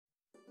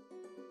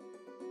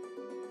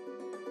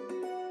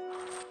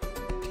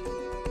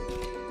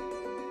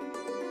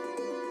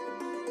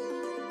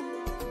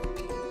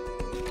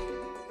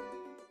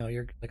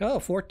like, oh,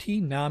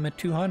 14, now I'm at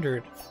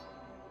 200.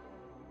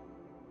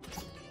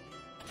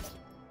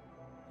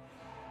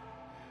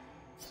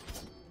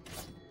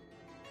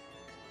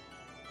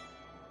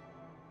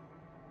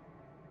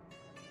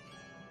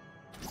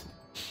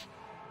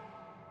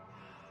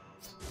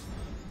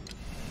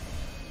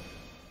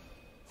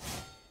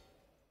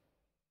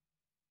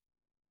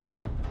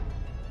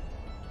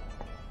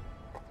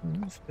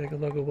 Let's take a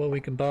look at what we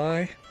can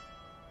buy.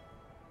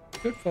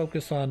 Good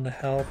focus on the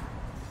health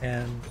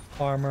and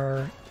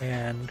armor,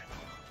 and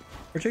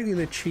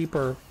particularly the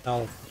cheaper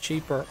health,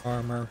 cheaper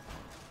armor,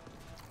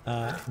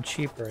 and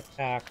cheaper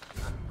attack.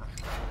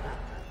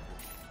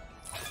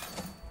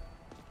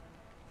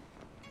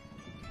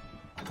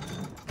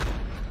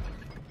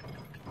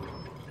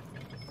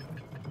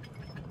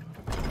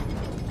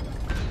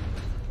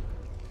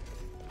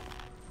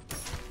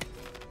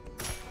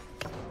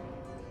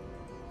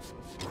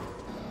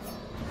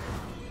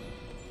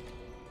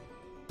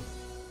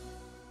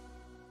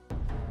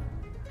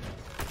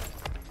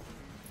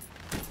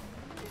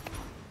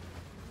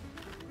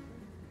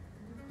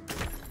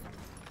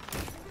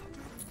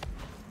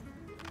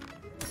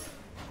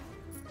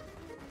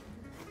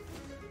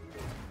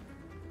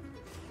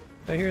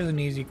 So here's an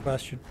easy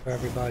question for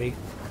everybody.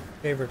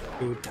 Favorite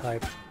food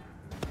type?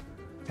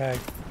 Okay,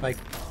 like,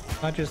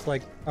 not just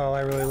like, oh, I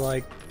really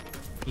like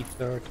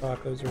pizza or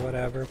tacos or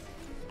whatever,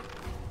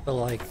 but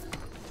like,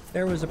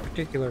 there was a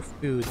particular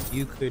food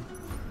you could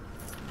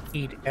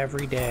eat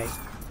every day,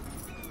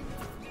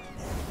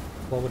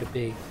 what would it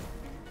be?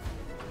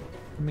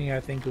 For me, I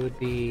think it would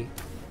be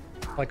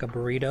like a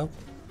burrito.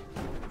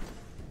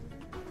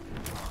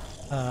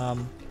 I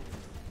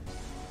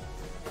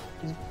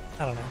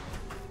don't know.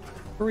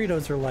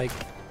 Burritos are like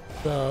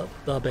the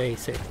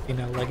basic, you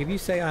know, like if you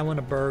say I want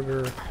a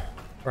burger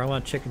or I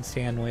want a chicken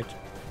sandwich,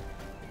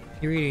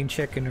 you're eating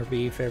chicken or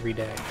beef every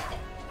day.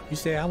 You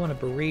say I want a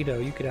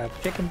burrito, you could have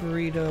chicken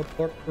burrito,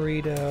 pork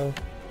burrito,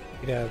 you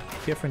could have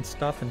different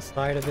stuff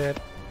inside of it,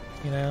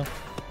 you know,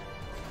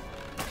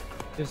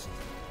 just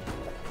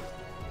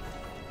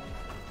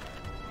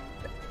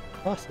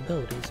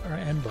possibilities are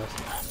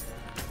endless.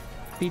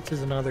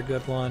 Pizza's another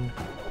good one,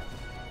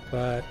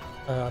 but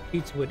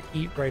pizza would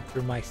eat right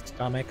through my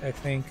stomach, I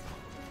think.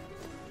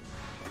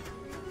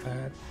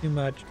 Too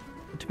much.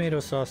 The tomato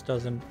sauce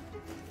doesn't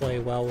play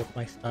well with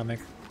my stomach.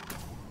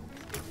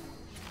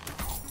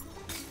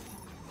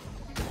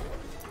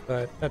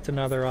 But that's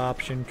another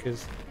option,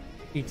 because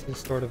pizza is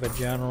sort of a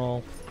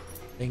general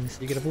thing.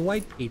 So you could have a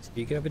white pizza,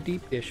 you could have a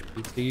deep dish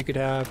pizza, you could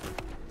have,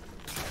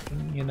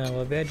 you know,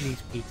 a veggies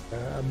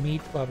pizza, a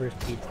meat lovers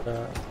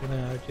pizza, you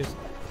know, just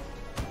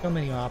so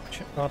many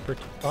options. I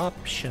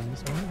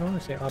don't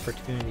want to say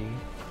opportunity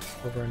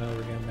over and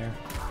over again there.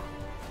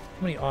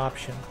 So many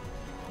options.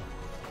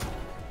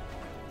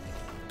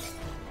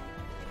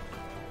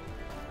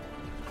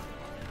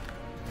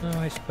 No,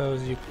 I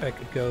suppose I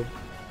could go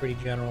pretty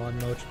general on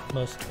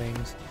most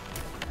things.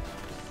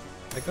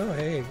 Like, oh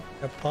hey,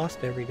 have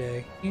pasta every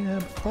day. Yeah,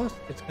 but pasta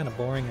gets kind of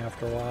boring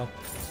after a while.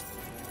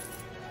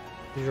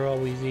 Because you're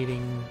always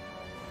eating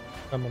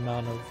some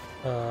amount of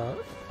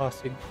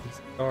pasta and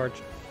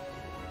starch.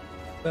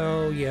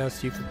 So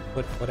yes, you could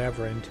put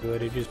whatever into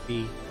it. It'd just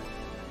be,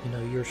 you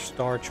know, your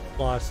starch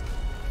plus,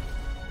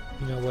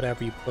 you know,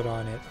 whatever you put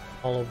on it,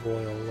 olive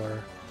oil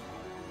or.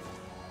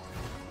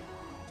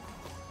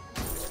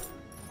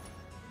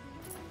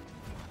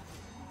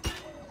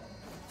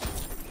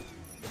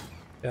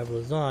 You have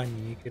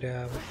lasagna. You could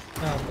have.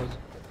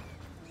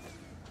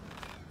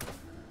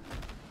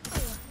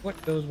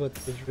 What goes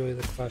with is really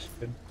the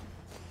question.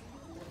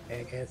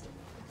 I guess.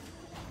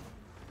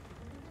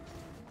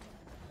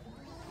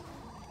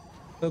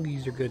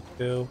 Hoagies are good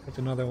too. That's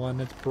another one.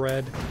 That's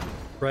bread.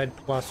 Bread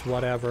plus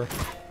whatever.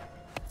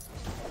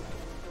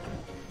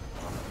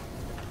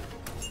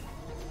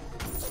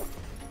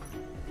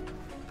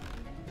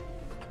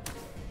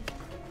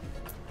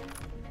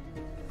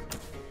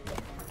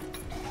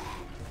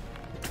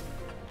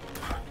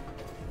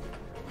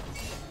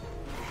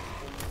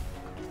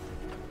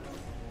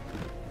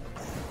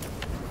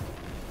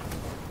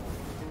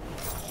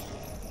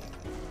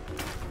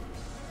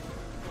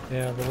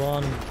 Yeah,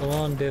 the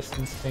long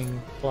distance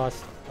thing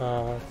plus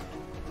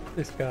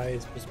this guy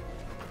is just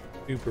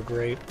super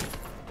great.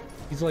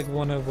 He's like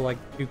one of like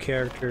two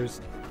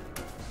characters.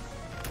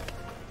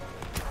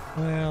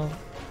 Well,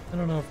 I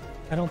don't know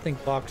I don't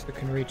think Boxer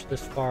can reach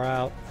this far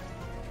out.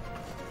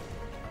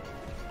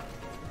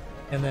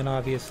 And then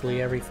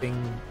obviously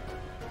everything,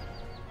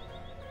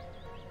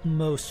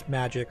 most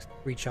magics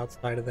reach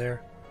outside of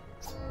there.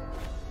 So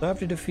I have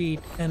to defeat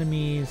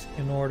enemies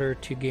in order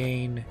to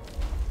gain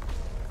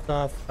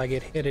stuff. If I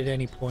get hit at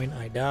any point,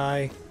 I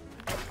die.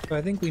 So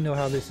I think we know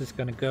how this is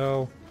gonna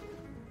go.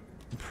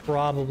 I'm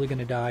probably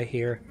gonna die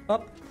here.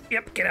 Oh,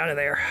 yep, get out of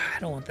there. I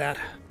don't want that.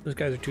 Those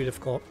guys are too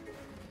difficult.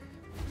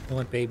 I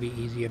want baby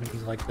easy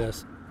enemies like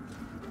this.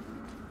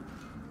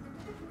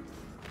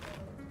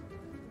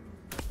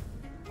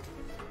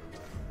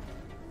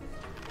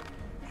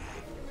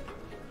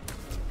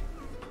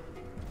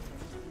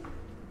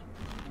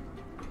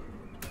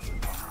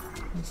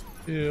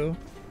 2.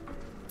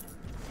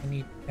 I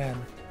need 10.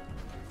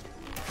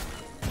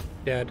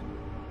 Dead.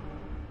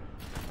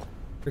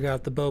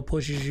 Forgot the bow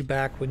pushes you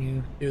back when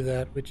you do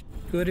that, which is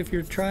good if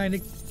you're trying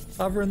to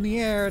hover in the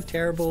air,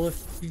 terrible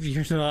if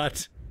you're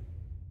not.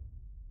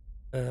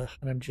 And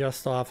I'm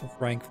just off of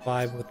rank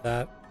 5 with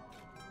that.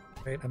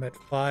 Right, I'm at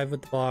 5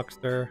 with the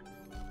Boxer.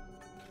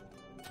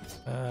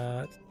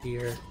 Let's see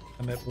here.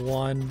 I'm at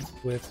 1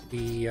 with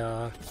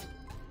the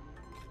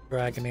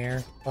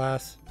Dragonair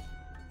class.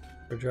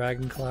 Or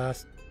Dragon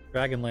class.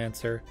 Dragon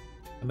Lancer.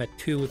 I'm at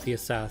 2 with the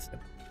Assassin.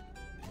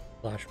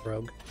 /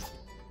 Rogue.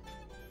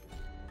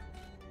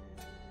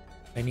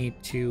 I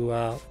need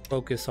to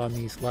focus on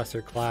these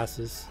lesser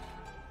classes.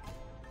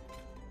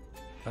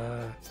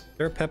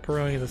 Sir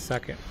Pepperoni the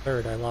second.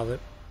 Third, I love it.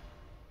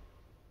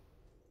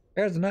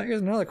 Here's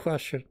another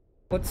question.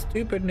 What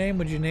stupid name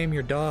would you name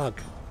your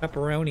dog?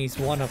 Pepperoni's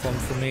one of them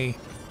for me.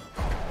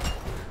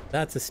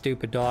 That's a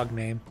stupid dog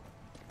name.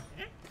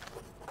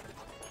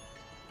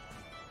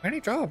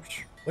 Many jobs.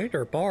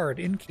 Waiter, bard,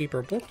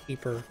 innkeeper,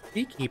 bookkeeper,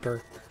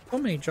 beekeeper. So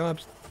many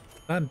jobs.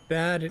 I'm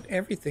bad at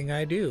everything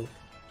I do.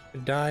 I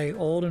die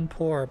old and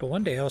poor, but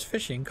one day I was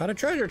fishing, caught a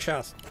treasure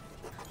chest.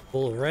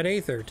 Full of red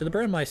aether, to the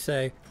brim I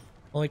say.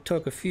 Only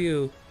took a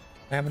few.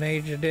 I haven't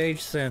aged a day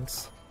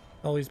since.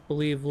 Always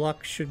believed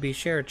luck should be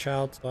shared,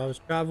 child, so I was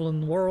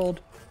traveling the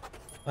world.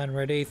 Find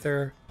red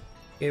aether.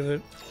 Gave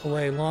it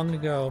away long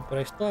ago, but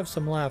I still have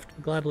some left.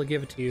 I'd gladly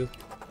give it to you.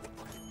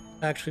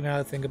 Actually, now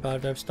that I think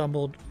about it, I've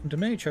stumbled into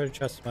many treasure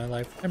chests in my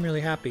life. I'm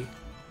really happy.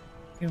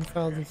 You know,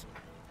 found this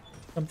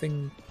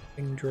something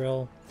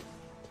drill.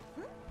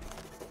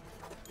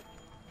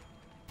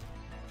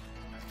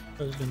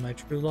 Been my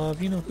true love.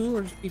 You know who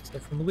orders pizza?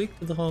 From the weak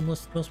to the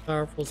homeless, the most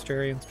powerful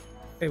Asterians.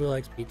 Everybody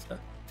likes pizza.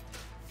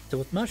 So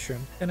with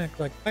mushroom, Finnick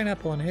like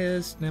pineapple on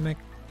his, Nemic,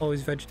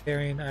 always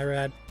vegetarian,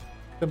 Irad,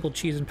 simple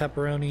cheese and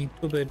pepperoni,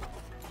 Tubid.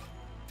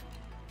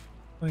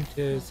 Point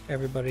is,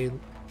 everybody.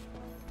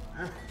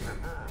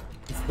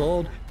 It's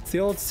the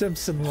old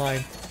Simpson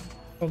line.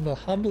 From the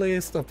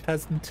humblest of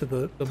peasant to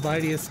the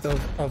mightiest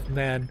of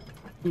men.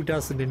 Who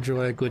doesn't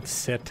enjoy a good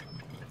sit?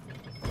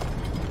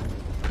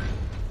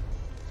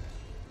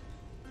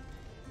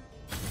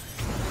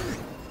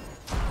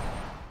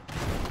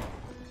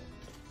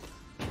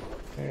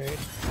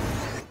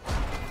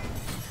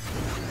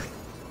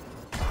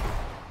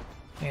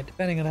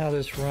 Depending on how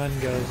this run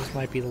goes, this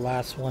might be the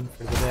last one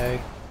for the day.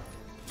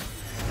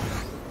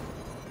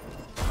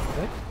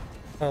 What?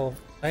 Oh,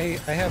 I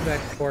have that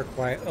quirk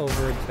where I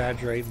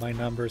over-exaggerate my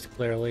numbers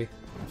clearly.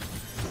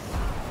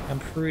 I'm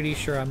pretty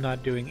sure I'm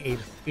not doing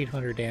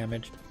 800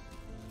 damage.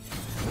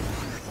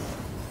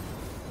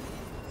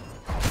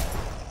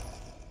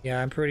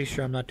 Yeah, I'm pretty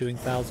sure I'm not doing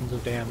thousands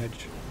of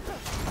damage.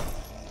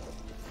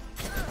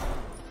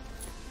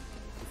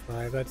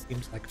 5,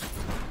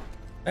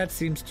 that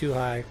seems too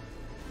high.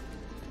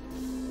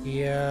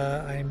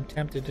 Yeah, I'm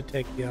tempted to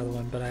take the other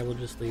one, but I will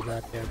just leave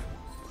that there.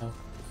 Oh.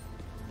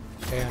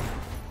 Damn.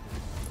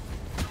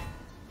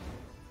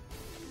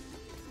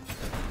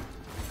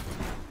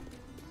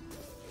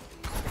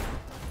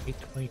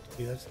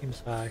 $822, that seems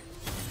high.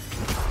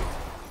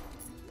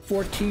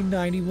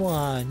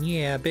 1491,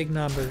 yeah, big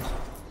numbers.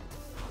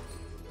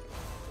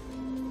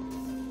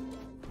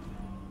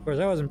 Of course,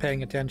 I wasn't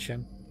paying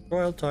attention.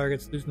 Royal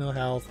targets, lose no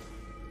health.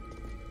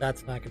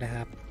 That's not gonna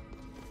happen.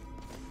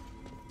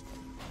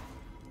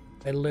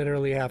 I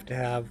literally have to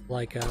have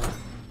like a...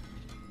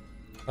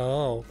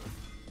 Oh,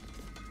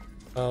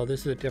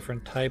 this is a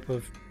different type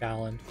of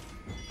challenge.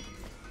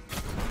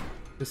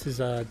 This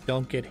is a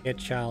don't get hit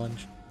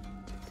challenge.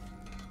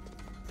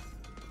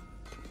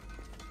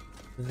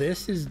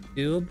 This is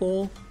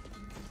doable,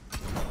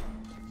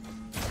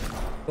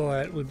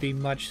 but it would be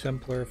much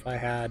simpler if I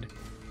had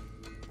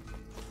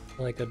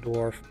like a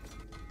dwarf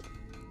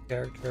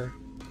character.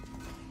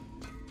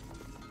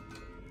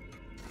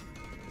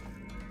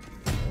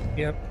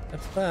 Yep,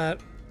 that's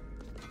that.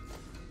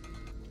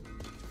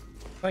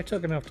 If I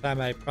took enough time,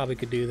 I probably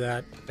could do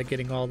that by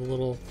getting all the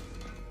little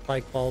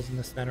spike balls in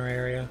the center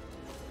area.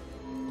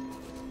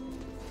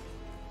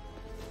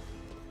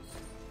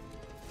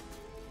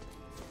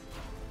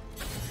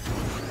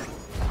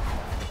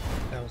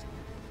 That was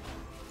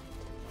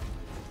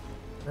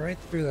right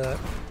through that.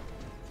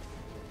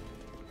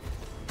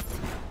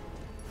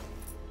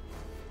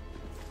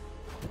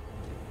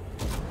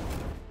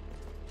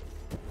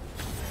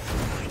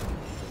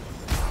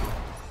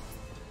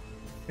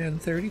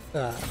 $1035,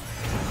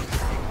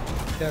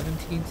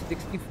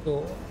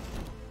 1764.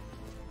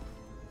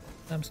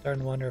 I'm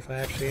starting to wonder if I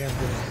actually am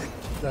doing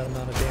that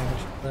amount of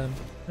damage to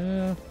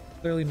them.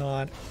 Clearly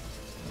not.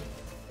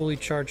 Fully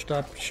charged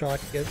up shot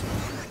kit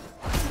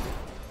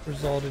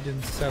resulted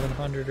in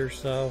 700 or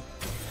so.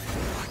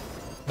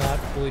 Not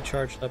fully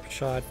charged up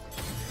shot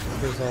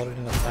resulted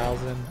in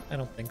 1,000. I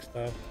don't think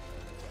so.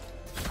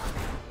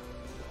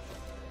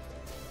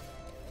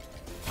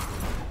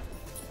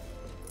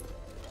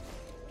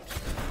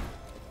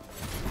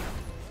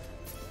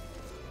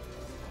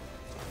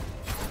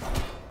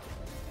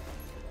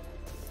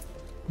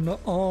 No,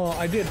 oh,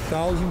 I did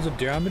thousands of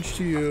damage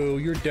to you.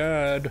 You're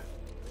dead.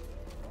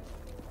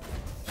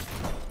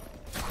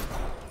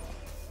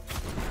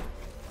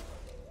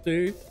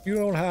 See, you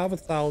don't have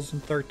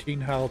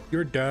 1,013 health.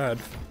 You're dead.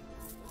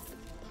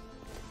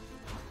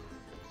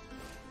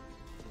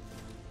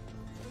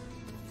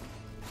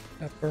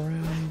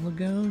 Pepperoni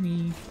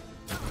Lagoni.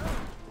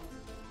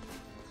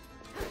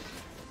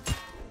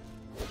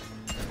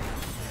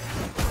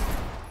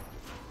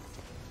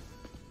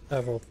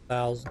 Several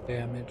thousand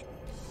damage.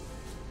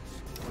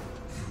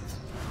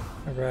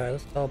 Alright,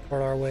 let's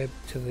teleport our way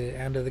to the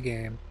end of the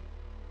game.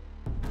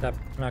 Except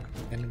we're not going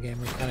to the end of the game,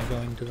 we're kind of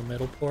going to the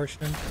middle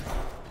portion.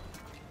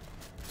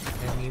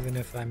 And even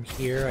if I'm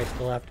here, I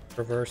still have to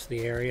traverse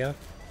the area.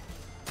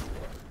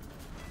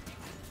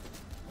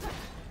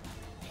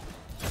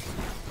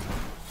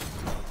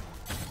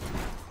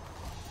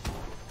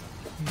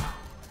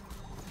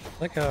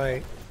 Like how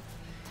I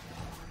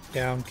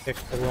down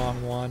kicked the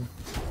wrong one.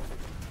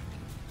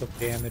 Took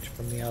damage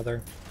from the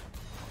other.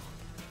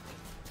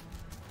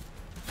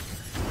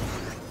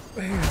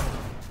 Bam.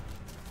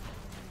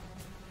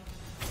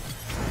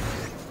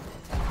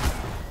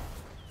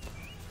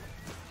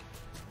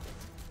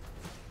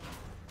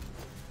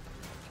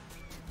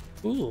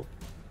 Ooh,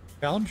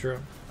 challenge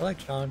room. I like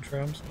challenge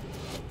rooms.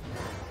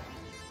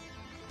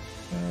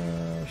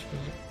 Oh,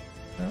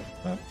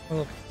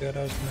 looks good.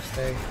 I was gonna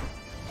say,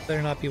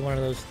 better not be one of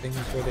those things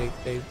where they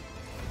put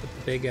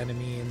the big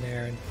enemy in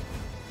there and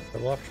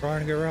they're off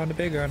trying to get around the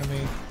big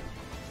enemy.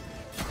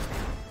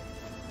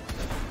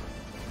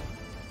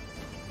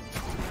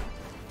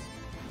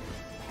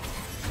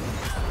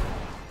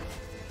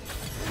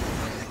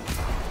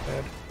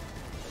 Dead.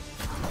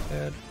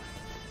 Dead.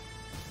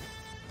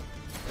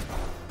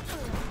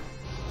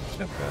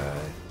 Okay.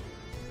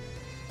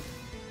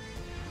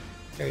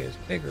 Area is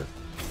bigger,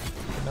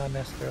 but not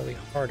necessarily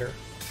harder.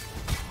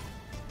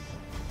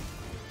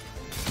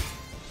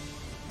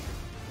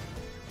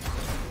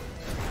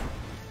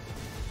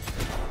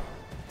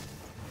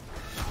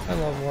 I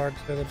love wargs,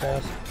 they're the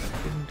best.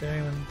 Didn't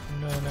anyone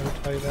know, never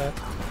tell you that.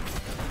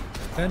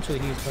 Eventually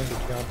he's going to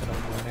jump and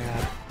I'm going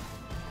mad.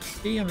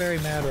 See, I'm very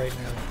mad right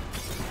now.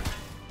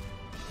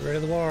 Get rid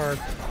of the warg.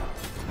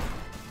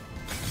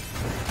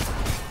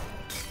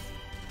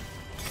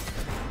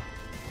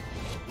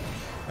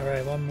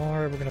 Alright, one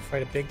more. We're gonna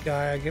fight a big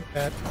guy. I get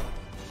that.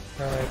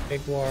 Alright,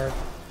 big warg.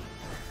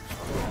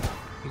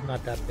 He's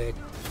not that big.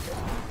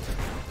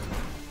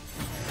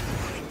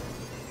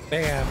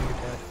 Bam, you're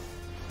dead.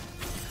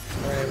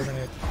 Alright, we're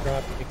gonna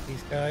drop kick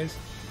these guys.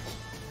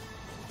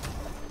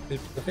 Boot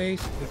to the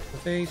face, boot to the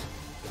face.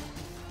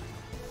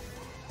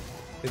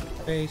 Boot to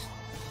the face.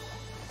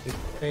 Boot to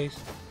the face.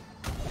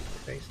 Boot to the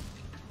face.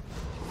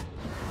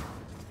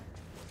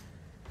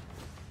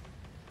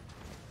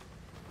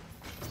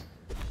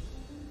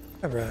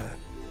 Alright.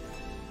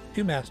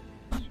 2 masters.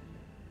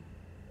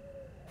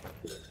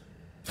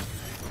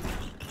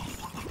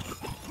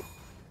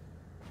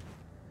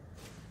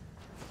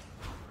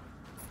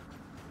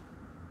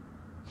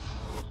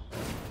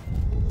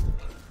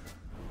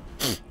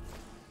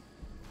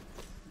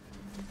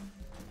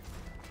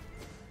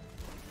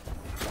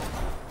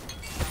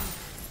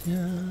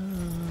 Yeah.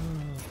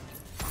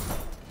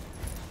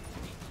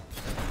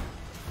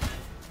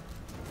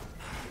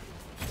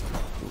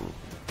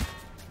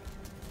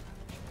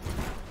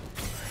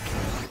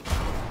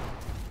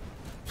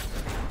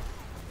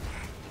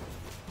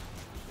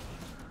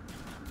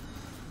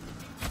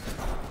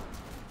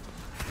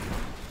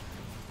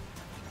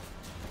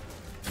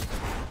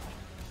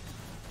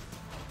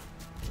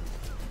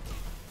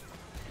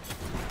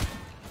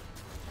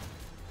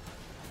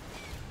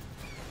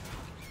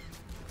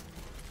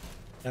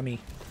 Yummy.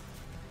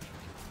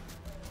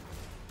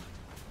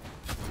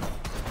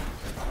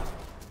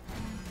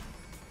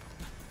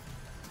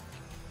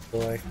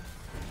 Boy.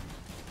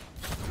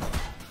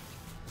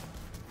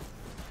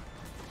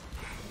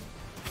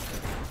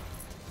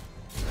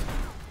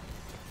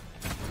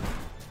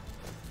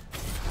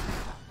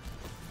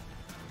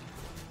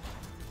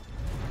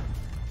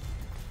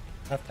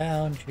 I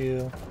found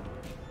you.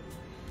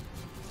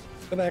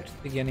 Go back to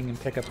the beginning and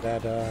pick up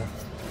that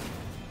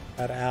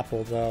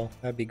apple though.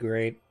 That'd be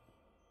great.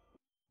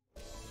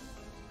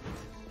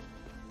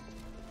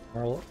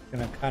 Are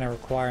gonna kind of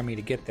require me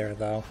to get there,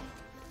 though.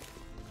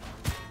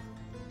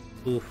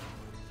 Oof.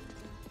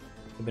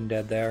 I've been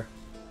dead there.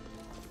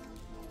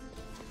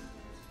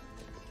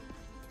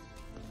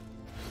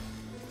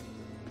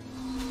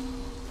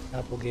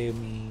 Apple gave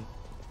me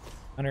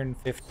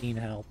 115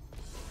 health.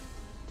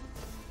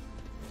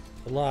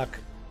 Good luck.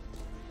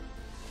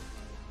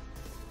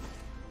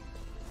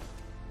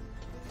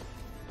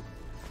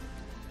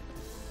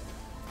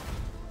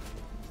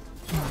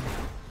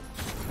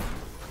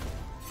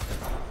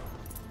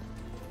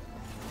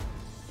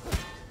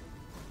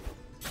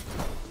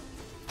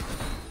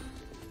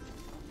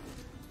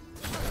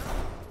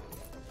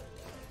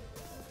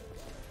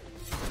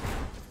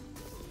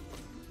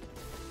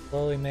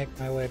 Slowly make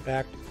my way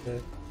back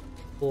to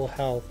full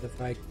health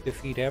if I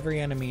defeat every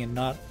enemy and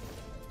not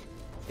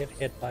get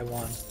hit by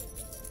one.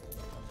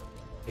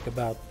 like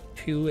about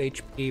 2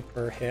 HP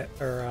per hit,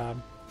 or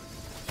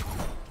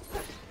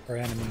per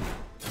enemy.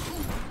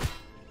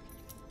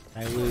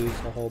 I lose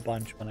a whole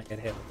bunch when I get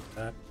hit with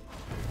that.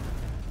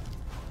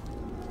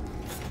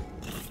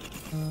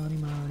 Money,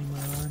 money,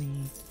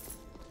 money.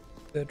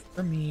 Good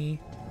for me.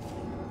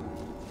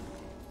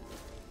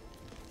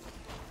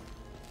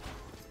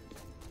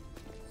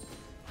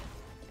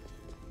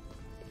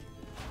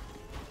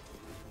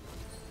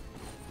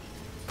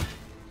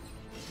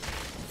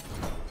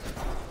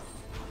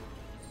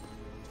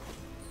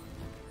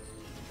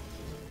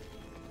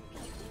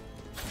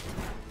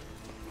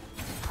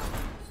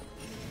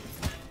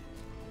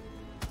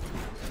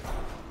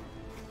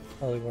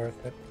 Totally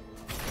worth it.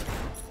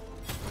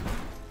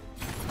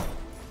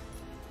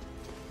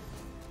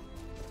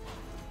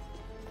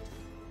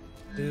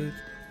 Dude,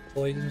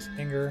 poison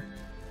stinger.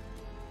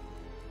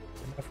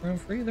 Enough room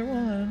for either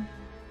one.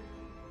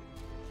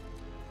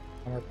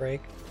 Armor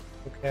break.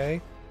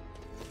 Okay.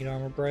 Need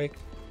armor break.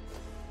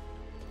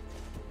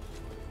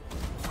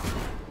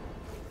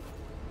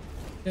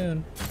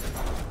 Soon.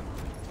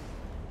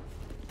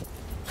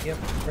 Yep,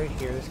 right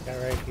here. This guy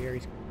right here.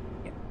 He's.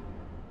 Yeah.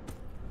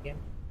 Yeah.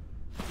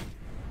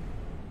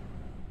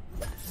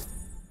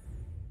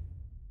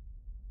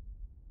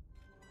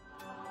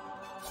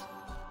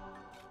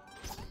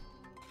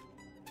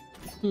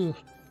 Ooh.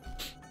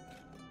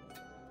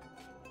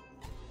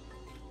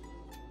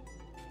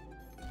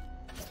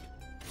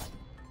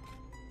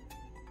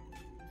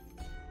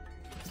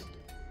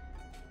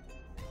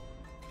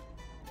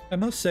 I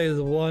must say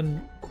the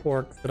one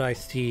quirk that I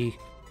see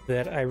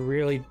that I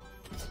really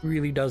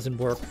doesn't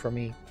work for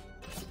me,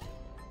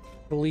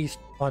 at least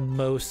on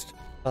most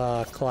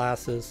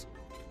classes,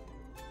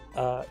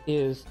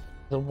 is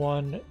the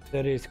one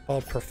that is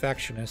called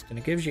Perfectionist, and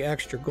it gives you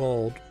extra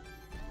gold,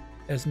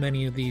 as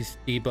many of these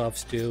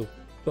debuffs do,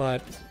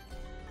 but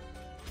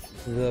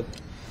the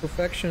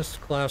Perfectionist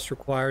class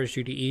requires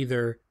you to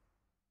either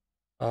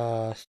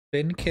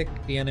spin kick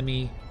the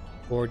enemy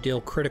or deal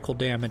critical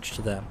damage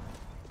to them.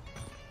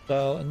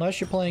 So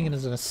unless you're playing it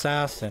as an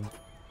assassin,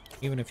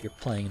 even if you're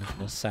playing it as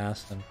an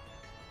assassin,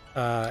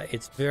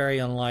 it's very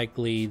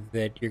unlikely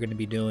that you're going to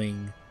be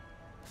doing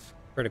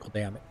critical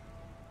damage.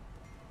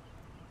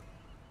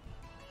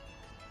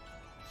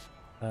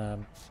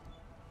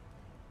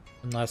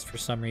 Unless for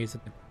some reason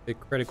the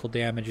critical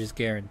damage is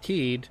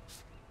guaranteed.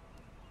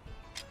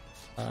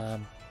 I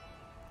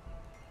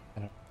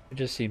don't know, it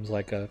just seems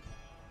like a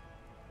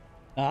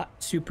not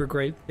super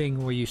great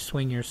thing where you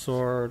swing your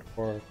sword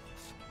or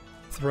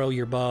throw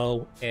your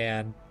bow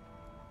and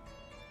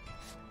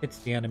hits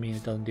the enemy and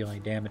it doesn't deal any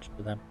damage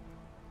to them.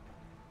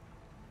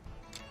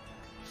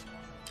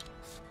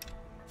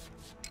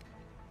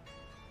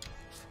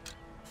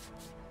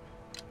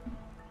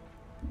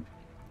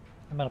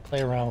 I'm gonna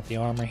play around with the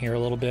armor here a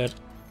little bit,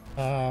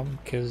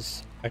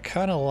 because I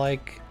kind of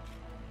like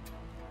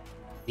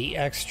the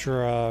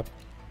extra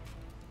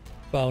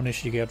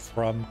bonus you get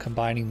from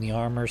combining the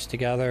armors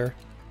together.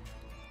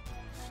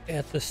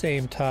 At the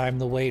same time,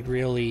 the weight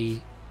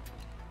really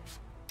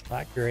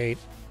not great.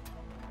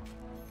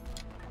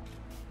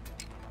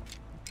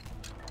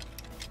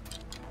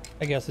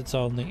 I guess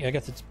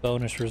it's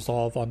bonus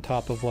resolve on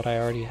top of what I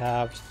already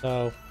have,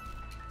 so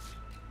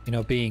you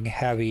know, being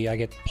heavy, I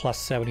get plus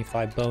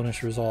 75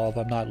 bonus resolve.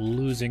 I'm not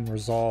losing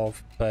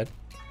resolve, but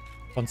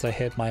once I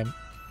hit my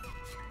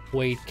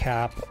weight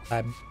cap,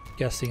 I'm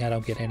guessing I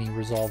don't get any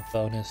resolve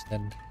bonus.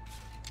 Then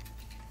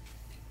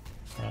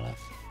I don't know.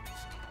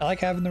 I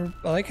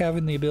like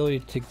having the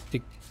ability to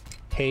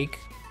take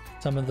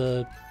some of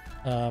the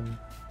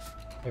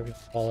whatever you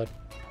call it,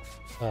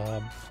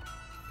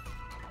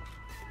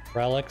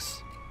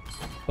 relics,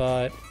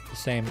 but at the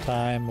same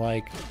time,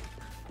 like,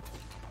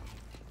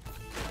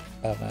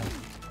 I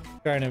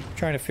don't know,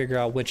 trying to figure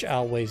out which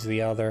outweighs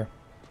the other.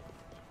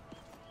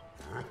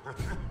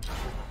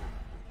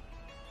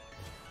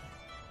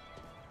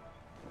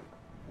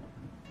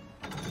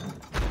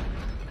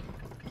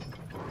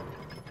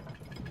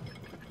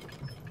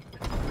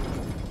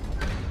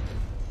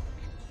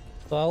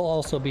 So I'll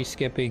also be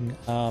skipping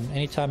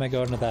anytime I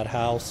go into that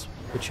house,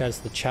 which has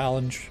the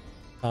challenge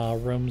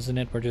rooms in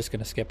it. We're just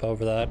gonna skip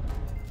over that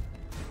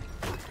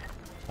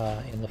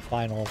in the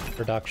final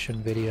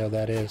production video,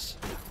 that is.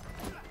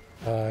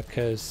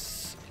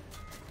 Because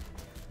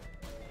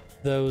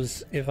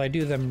those, if I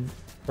do them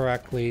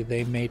correctly,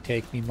 they may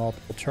take me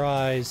multiple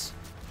tries,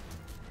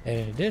 and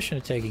in addition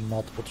to taking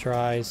multiple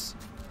tries,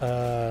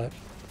 they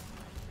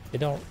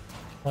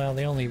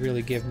only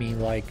really give me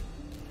like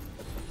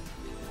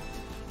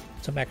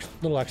some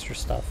little extra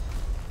stuff.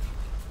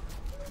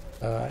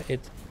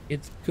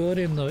 It's good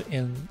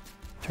in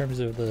terms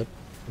of the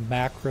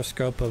macro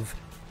scope of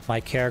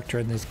my character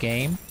in this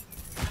game.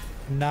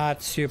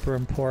 Not super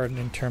important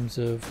in terms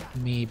of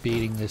me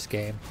beating this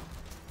game.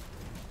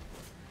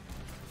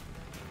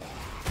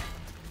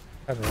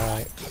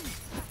 Alright.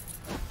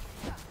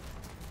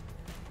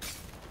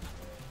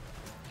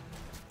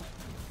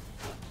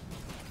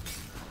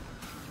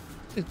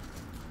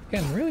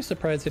 Again, really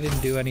surprised I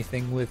didn't do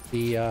anything with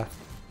the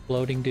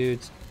floating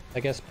dudes. I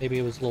guess maybe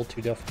it was a little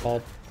too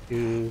difficult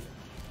to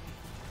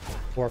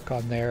work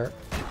on their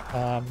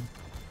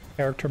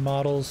character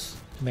models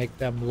to make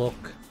them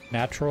look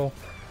natural.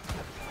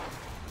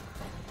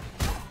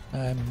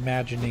 I'm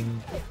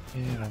imagining, I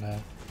don't know.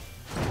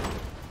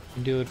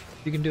 You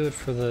can do it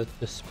for the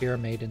Spear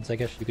Maidens. I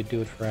guess you could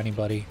do it for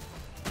anybody.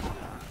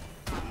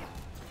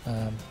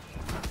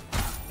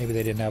 Maybe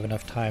they didn't have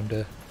enough time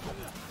to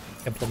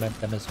implement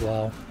them as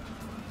well.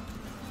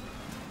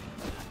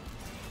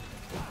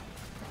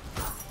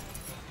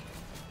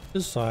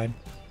 This is fine.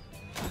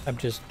 I'm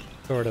just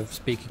sort of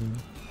speaking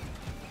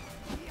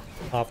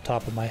off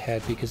top of my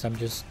head because I'm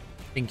just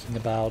thinking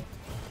about,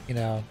 you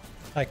know,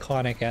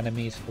 iconic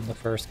enemies from the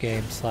first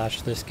game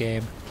 / this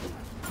game.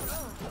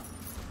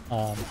 You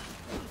know,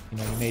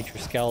 you made your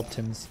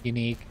skeletons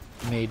unique.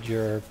 You made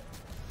your,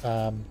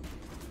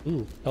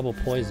 ooh, double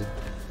poison.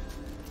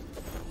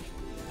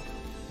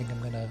 I think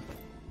I'm gonna,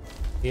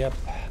 yep,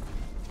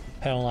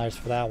 penalized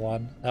for that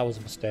one. That was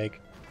a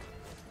mistake.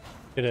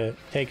 Should have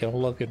taken a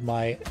look at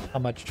my, how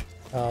much,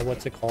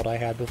 what's it called I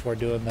had before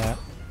doing that.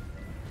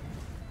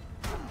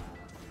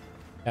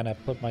 And I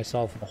put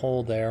myself in a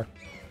hole there.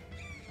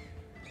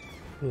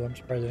 Ooh, I'm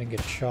surprised I didn't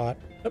get shot.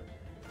 Yep,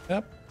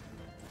 yep.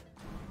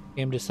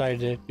 Game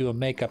decided to do a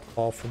makeup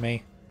call for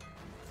me.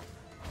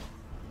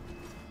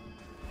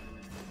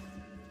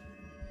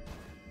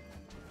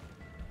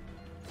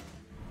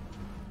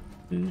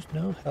 Lose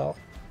no health.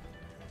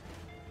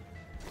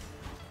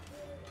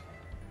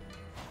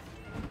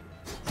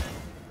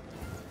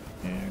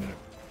 And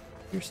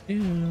you're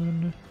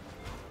soon.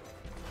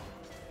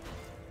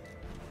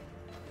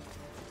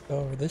 Go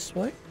over this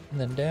way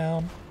and then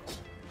down.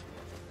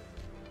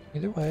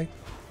 Either way.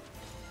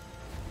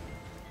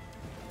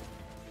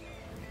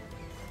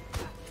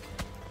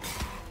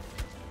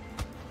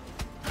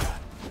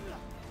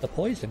 The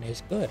poison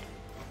is good.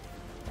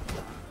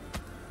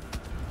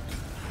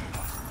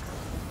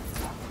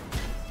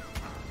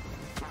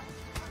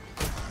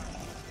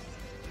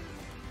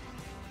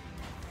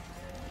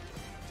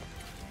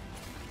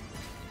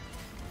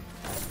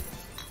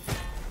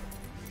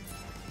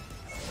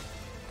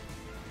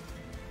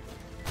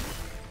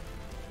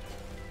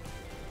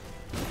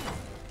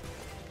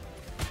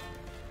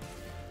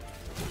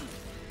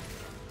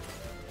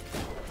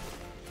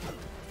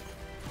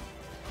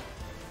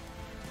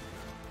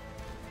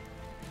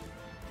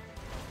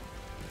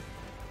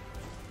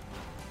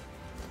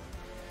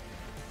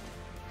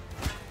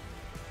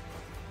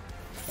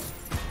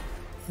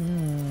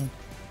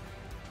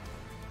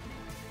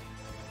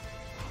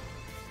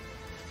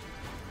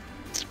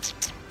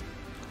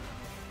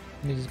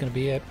 This is gonna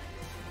be it.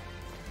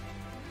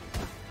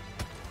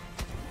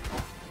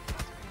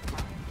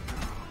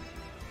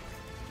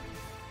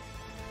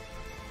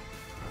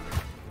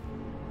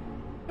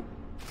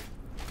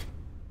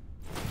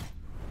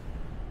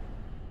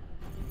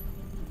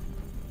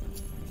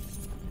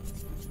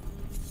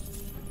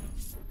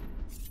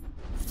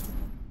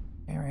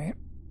 All right.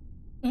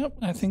 Yep,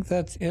 I think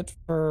that's it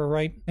for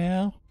right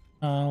now.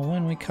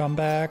 When we come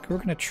back, we're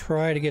gonna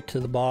try to get to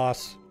the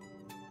boss,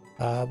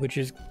 which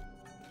is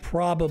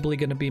probably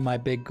going to be my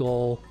big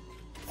goal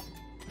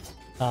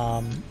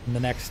in the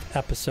next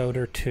episode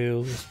or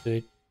two, is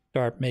to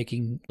start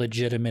making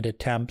legitimate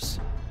attempts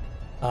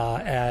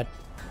at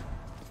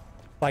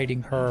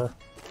fighting her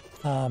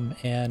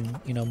and,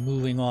 you know,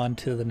 moving on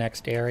to the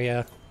next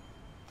area.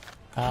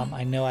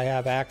 I know I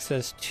have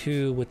access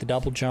to, with the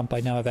double jump, I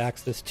now have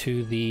access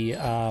to the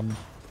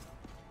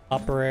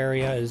upper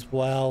area as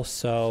well,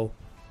 so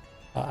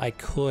I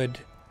could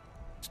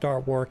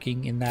start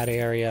working in that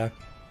area.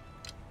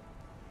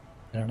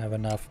 I don't have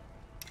enough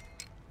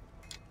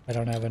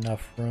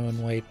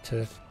ruin weight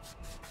to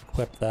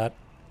equip that.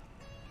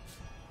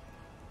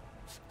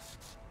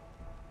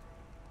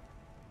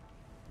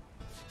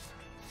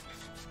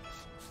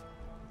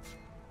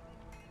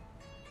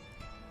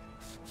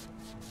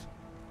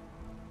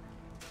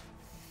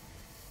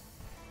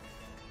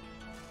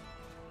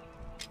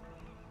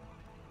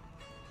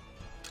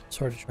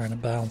 Sort of trying to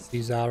balance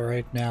these out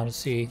right now to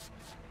see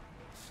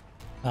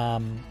what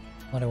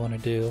I want to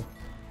do.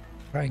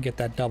 Try and get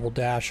that double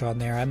dash on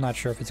there. I'm not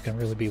sure if it's going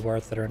to really be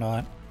worth it or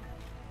not.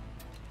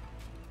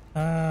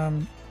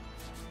 In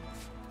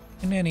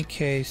any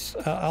case,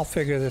 I'll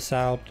figure this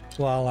out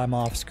while I'm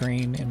off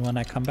screen, and when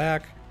I come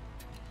back,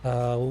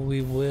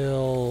 we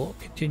will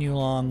continue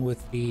along with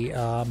the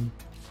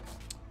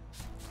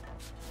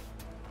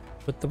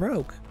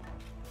Rogue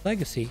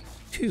Legacy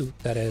 2,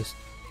 that is.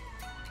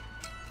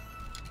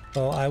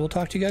 So I will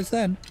talk to you guys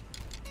then.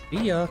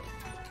 See ya!